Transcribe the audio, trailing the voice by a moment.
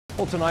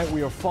Well, tonight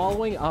we are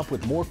following up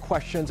with more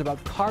questions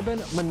about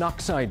carbon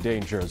monoxide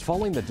dangers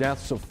following the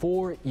deaths of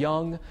four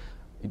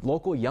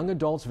local young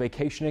adults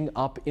vacationing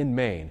up in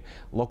Maine.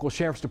 Local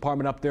sheriff's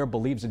department up there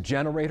believes a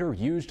generator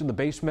used in the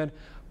basement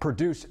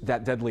produced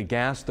that deadly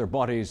gas. Their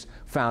bodies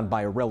found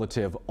by a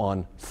relative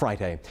on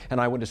Friday.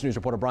 And Eyewitness News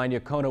reporter Brian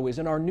Iacono is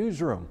in our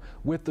newsroom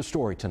with the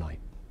story tonight.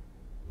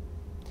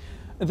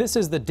 This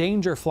is the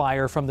danger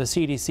flyer from the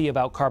CDC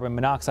about carbon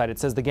monoxide. It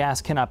says the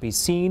gas cannot be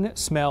seen,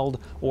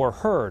 smelled, or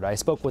heard. I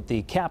spoke with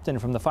the captain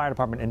from the fire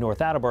department in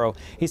North Attleboro.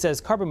 He says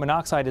carbon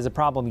monoxide is a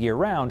problem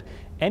year-round,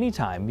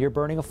 anytime you're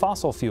burning a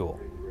fossil fuel.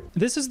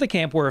 This is the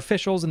camp where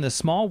officials in the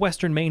small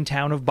western Maine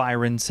town of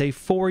Byron say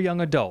four young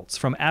adults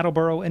from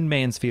Attleboro and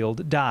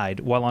Mansfield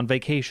died while on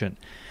vacation.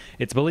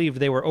 It's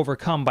believed they were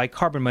overcome by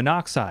carbon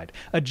monoxide,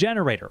 a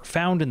generator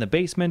found in the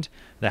basement.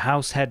 The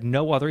house had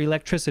no other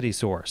electricity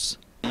source.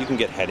 You can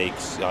get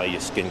headaches, your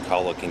skin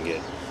color can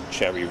get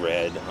cherry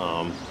red,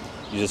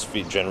 you just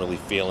generally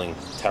feeling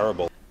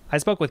terrible. I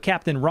spoke with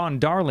Captain Ron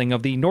Darling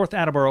of the North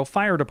Attleboro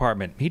Fire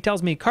Department. He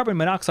tells me carbon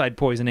monoxide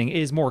poisoning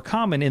is more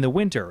common in the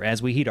winter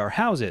as we heat our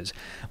houses,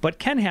 but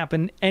can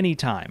happen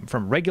anytime,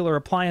 from regular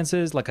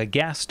appliances like a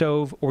gas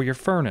stove or your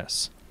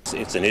furnace.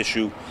 It's an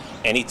issue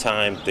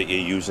anytime that you're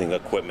using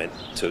equipment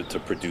to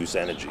produce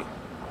energy.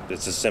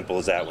 It's as simple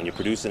as that. When you're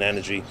producing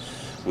energy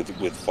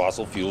with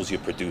fossil fuels,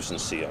 you're producing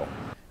CO.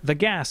 The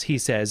gas, he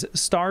says,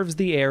 starves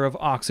the air of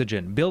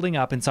oxygen building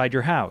up inside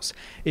your house.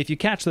 If you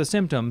catch the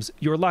symptoms,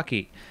 you're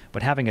lucky,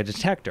 but having a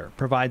detector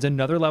provides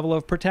another level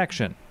of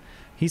protection.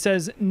 He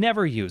says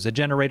never use a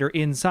generator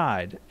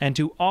inside and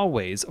to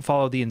always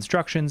follow the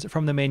instructions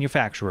from the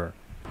manufacturer.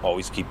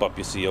 Always keep up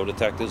your CO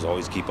detectors,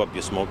 always keep up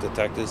your smoke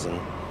detectors, and,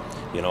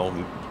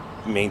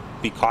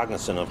 be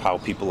cognizant of how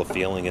people are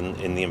feeling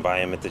in the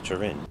environment that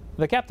you're in.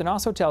 The captain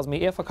also tells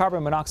me if a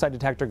carbon monoxide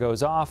detector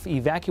goes off,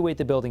 evacuate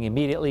the building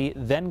immediately,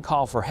 then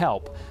call for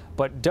help.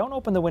 But don't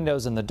open the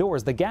windows and the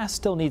doors. The gas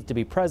still needs to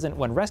be present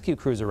when rescue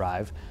crews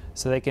arrive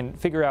so they can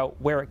figure out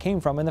where it came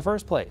from in the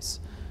first place.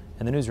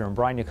 In the newsroom,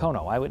 Brian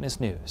Iacono, Eyewitness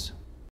News.